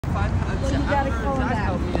gotta call Jack that.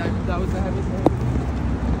 told me that was the heaviest one.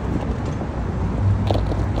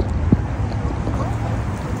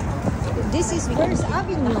 This is First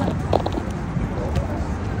Avenue.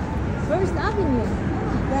 First Avenue.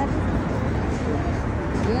 That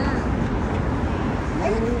Yeah.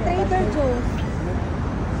 ay, Trader Joe's.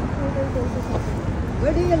 Trader Joe's is okay.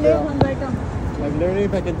 Where do you live, Humberto? Like literally,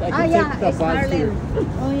 if I can Ah, take yeah, the it's bus Harlem. here.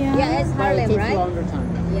 Oh yeah. Yeah, it's But it Harlem, takes right? longer time.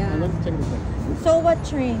 Yeah. I'm going to check this out. So what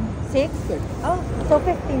train? 6? 6. Oh, so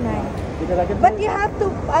 59. Because I can. But you have to,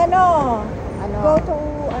 Ano? go to,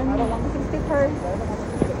 51st.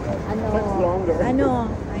 Ano? That's longer. I know.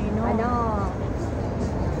 Ano?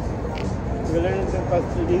 Because literally, because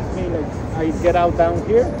it leaves me like I get out down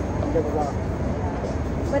here and get a walk.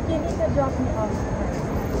 But you need to drop me off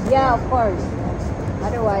first. Yeah, of course.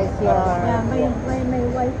 Otherwise, you're... Yeah, my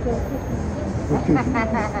wife will hit me.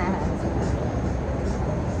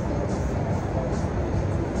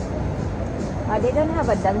 They don't have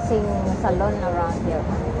a dancing salon around here.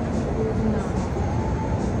 No.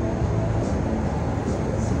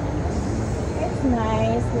 It's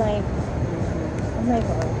nice, like, oh my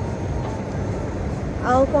god.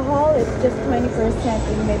 Alcohol is just 20%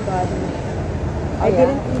 in my body. I yeah?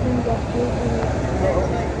 didn't even get dizzy.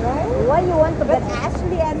 Right? Why you want to But get...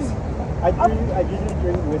 Ashley and... I usually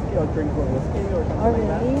drink whiskey or drink more whiskey or something Oh like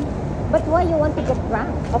that. really? But why you want to get drunk?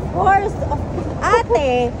 Of course.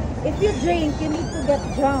 Ate, if you drink, you need to get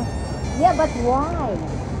drunk. Yeah, but why?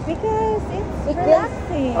 Because it's Because-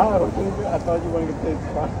 relaxing. Oh, I thought you wanted to say it's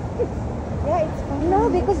fun. Yeah, it's fun. No,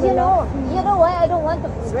 because It's you know relaxing. why I don't want to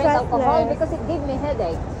drink Stressless. alcohol? Because it gives me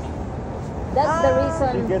headache. That's the It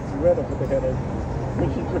reason. gets rid of the headache. When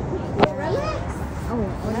she drinks. Relax. Oh,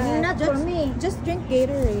 not for me. Just drink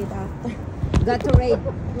Gatorade after. Gatorade.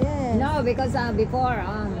 Yes. No, because before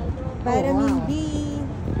Vitamin wow. D.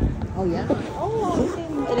 Oh yeah. Oh,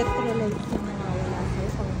 yung electrolytes na nawawala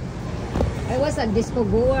sa'yo. I was a disco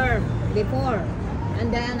goer before, and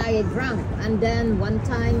then I drank, and then one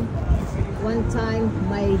time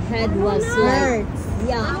my head was like Hurts.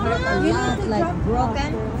 hurt a You lot, need to like drop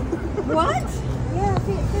broken. What? Yeah.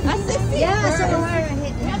 Yeah, so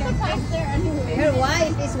her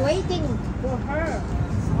wife is waiting for her.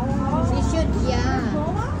 She should,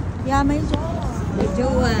 Yeah, may jowa. the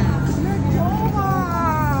jowa. Jowa.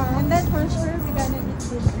 And then for sure, we're gonna eat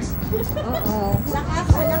dinner. Uh-oh. Lakas.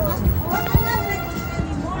 Oh, I'm not like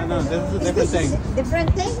anymore. I know, this is a different thing. Different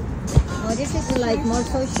thing? Oh, this is like more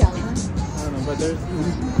social, huh? I don't know, but there's.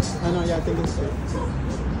 I know, yeah, I think it's good.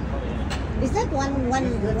 Is that one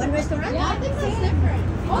restaurant? Yeah, I think that's different.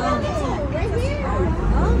 Oh, no, right here.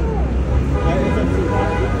 Oh. Yeah, it's a two bar.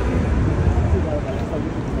 That's how you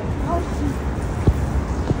do it.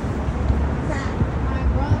 My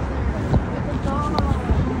brother with the dog.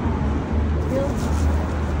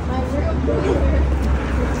 My real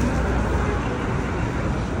brother.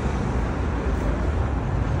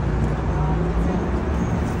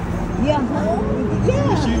 Yeah.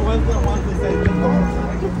 She was the one to say the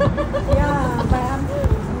Yeah, but I'm...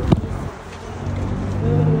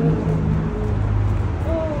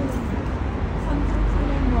 Sometimes when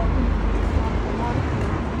I'm walking,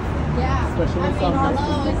 Yeah. Especially I mean, summer.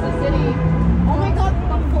 hello, it's the city. Oh my god,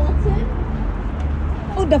 the Fulton.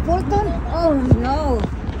 Oh, the Fulton? Oh no.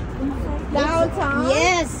 Downtown.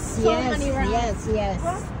 Yes, So many rounds. yes.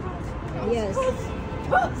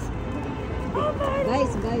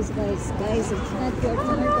 Guys, it's not your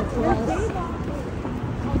turn to cross.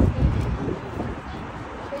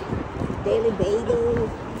 Daily bagel.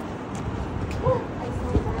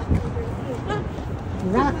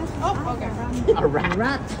 Rat. Oh, okay. A rat.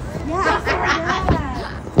 Rat. Yeah, I saw that.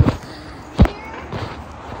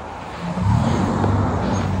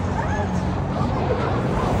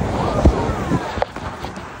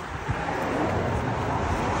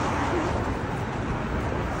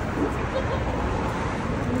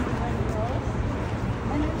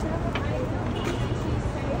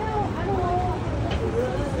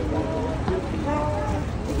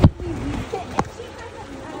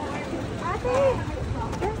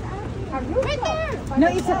 Right there. No,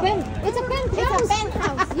 it's a penthouse. It's a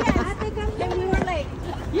penthouse. Yeah. And we were like,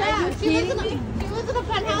 yeah, she lives in a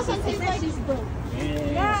penthouse and she's like,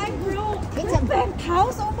 Yeah, I grew. It's a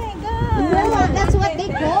Penthouse? Oh my god. No, that's what they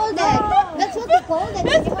called it. That's what they called it. it's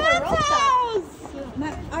When you were a rockstar.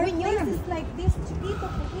 Our place is like this, chiquito,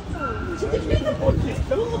 poquito.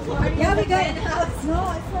 Yeah, we got penthouse.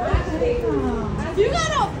 No, it's not a penthouse. you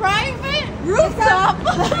got a private rooftop.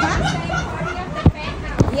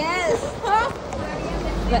 Yes.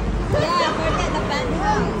 But, yeah, forget the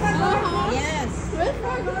penthouse. Yes.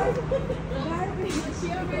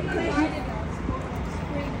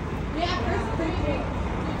 Yeah,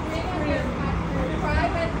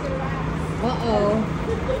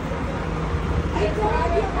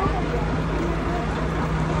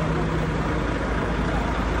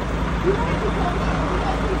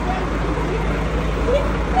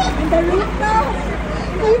 The rooftop.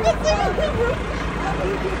 You can see the roof.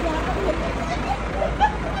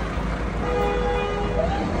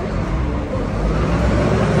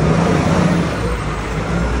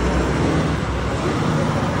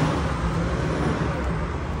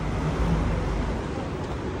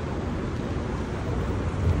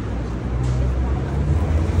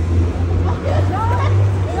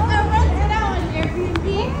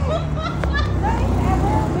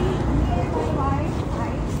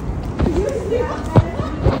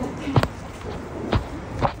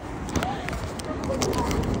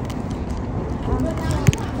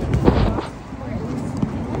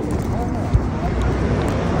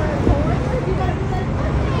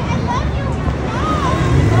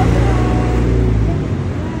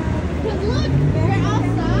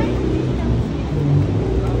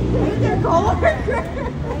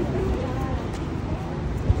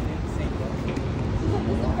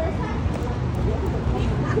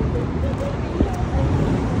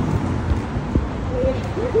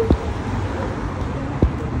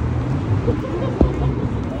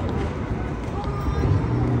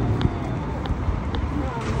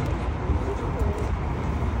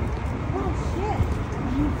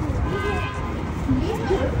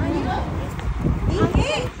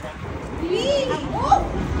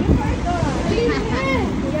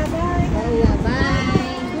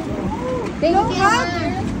 Thank you.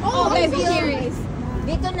 Oh, baby, serious.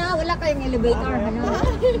 Dito na, wala kayong elevator. Ano?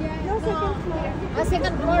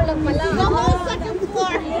 Second floor lang pala. The whole second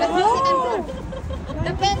floor. The whole second floor.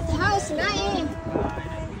 The penthouse na eh.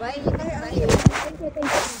 Bye. Thank you.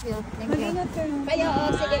 Thank you. Kayo,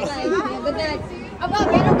 sige, bye. Good night. Aba,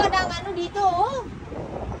 meron ka ng ano dito, oh.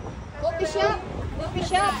 Coffee shop. Coffee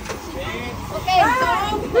shop. Okay.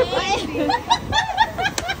 Bye.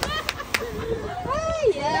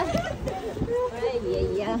 Ay, yeah. Ay,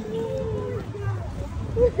 yeah.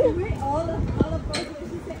 All of us.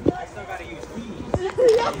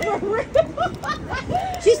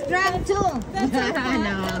 She's drunk too.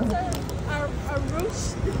 No. A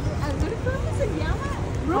roof. ¿Cómo se llama?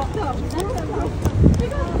 Rooftop. That's a rooftop.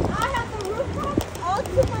 Because I have the rooftop all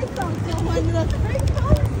to myself. So when the spring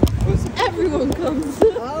comes, everyone comes.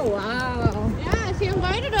 Oh, wow. Yeah, she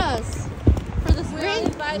invited us for the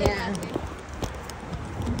spring. Yeah.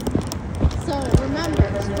 So remember,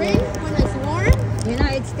 spring when it's warm. You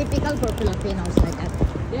know, it's typical for Filipinos like that.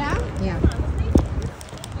 Yeah. Yeah.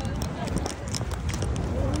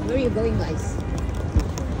 Where are you going, guys?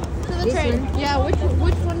 To the This train. one? Yeah. Which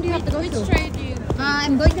one do you have to go Which to? train do you?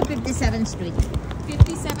 I'm going to 57th Street.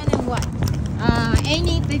 57 and what?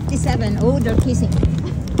 Any 57. Oh, they're kissing.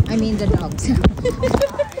 I mean the dogs.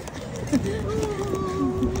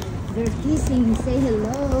 They're kissing. Say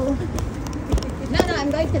hello. No,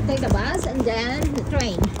 I'm going to take the bus and then the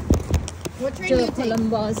train What train do to you take?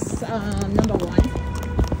 Columbus, number 1.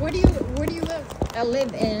 Where do you live? I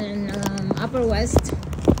live in Upper West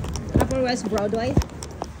Broadway.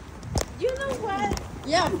 You know what?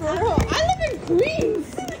 Yeah, for real. I live in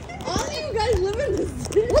Queens. All of you guys live in the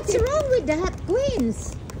city. What's wrong with that,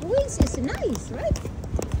 Queens? Queens is nice, right?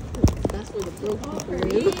 That's where the broke people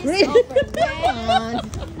live. Really? Come on.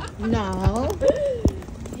 No.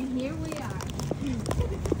 And here we are.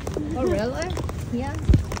 Oh, really? Yeah.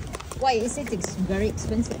 Why is it very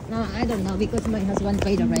expensive? No, I don't know because my husband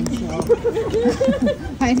paid the rent, so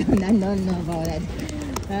I don't know about it.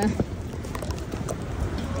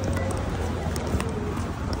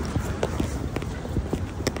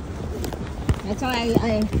 That's why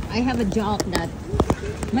I have a joke that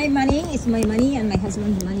my money is my money and my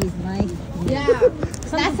husband's money is my money. Yeah,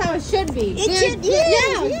 that's how it should be. It should, yeah,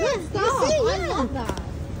 yeah, yeah. good stuff. You see, I yeah. love that.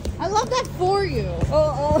 I love that for you.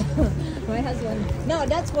 Oh, my husband. No,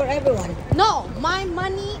 that's for everyone. No, my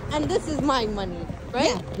money and this is my money, right?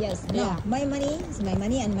 Yeah, yes. No, Yeah. my money is my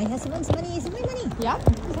money and my husband's money is my money. Yeah.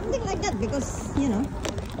 Something like that because, you know.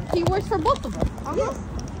 He works for both of us. Yes.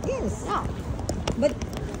 Yes. Yeah.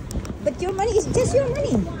 But your money is just your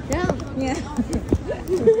money. Yeah. Yeah.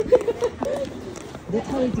 That's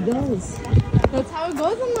how it goes. That's how it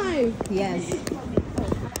goes in life. Yes.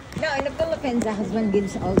 No, in the Philippines, the husband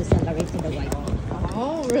gives all the salary to the wife.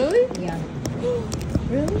 Oh, really? Yeah.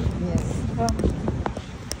 Really? Yes.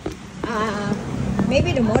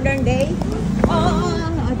 Maybe the modern day.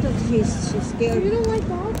 Oh, I thought she's scared. You don't like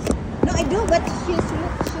dogs? No, I do, but she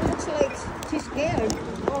looks like she's scared.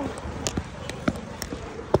 Oh.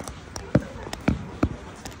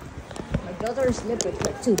 My daughter slept with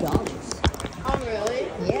her 2 dogs. Oh, really?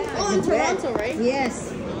 Yeah. Oh, in the bed. Toronto, right?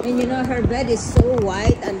 Yes. And you know, her bed is so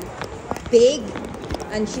white and big,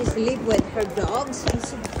 and she sleep with her dogs. I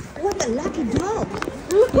said, what a lucky dog.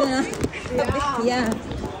 Yeah. Yeah. Yeah.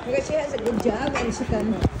 Because she has a good job and she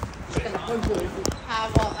can afford to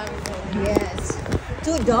Have all everything. yes.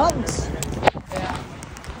 2 dogs. Yeah.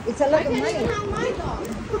 It's a lot I of can't money. even have my dog.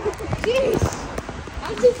 Jeez.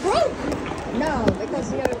 I'm too broke. No,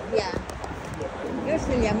 because you're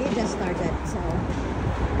still young. You just started, so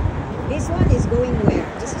this one is going where?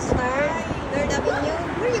 This is Third Avenue.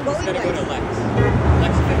 Where are you going, Gotta go to guys? Lex.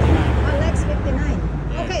 Lex 59. Oh, Lex 59.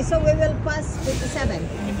 Yeah. Okay, so we will pass 57.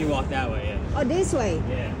 If you walk that way, yeah. Oh, this way.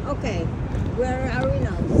 Yeah. Okay. Where are we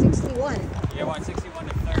now? 61. You're 161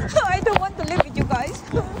 to 3rd. I don't want to live with you guys.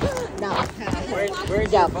 No.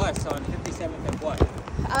 Where's your bus on 57th and what?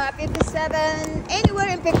 57. Anywhere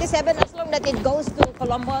in 57, as long that it goes to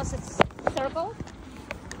Columbus Circle.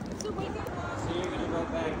 So you're gonna go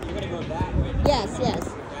back. You're gonna go that way. then Yes, you're gonna yes. go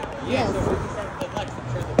that way. Yes. Yeah. So 57th and Lex. I'm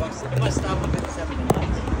sure the bus. It must stop on 57th and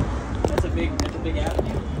Lex. That's a big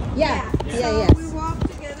avenue. Yeah. Yeah. Yeah. So Yes. we walk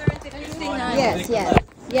together into 59. Yes. Yes.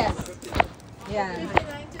 Yes. Yeah.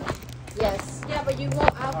 59 too. Yes. Yeah, but you go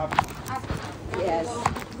up. Yes.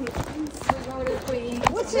 We go to Queens.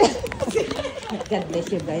 What's it? God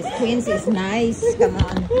bless you guys. Queens is nice. Come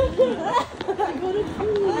on.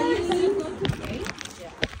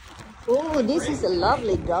 Oh, this is a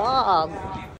lovely dog.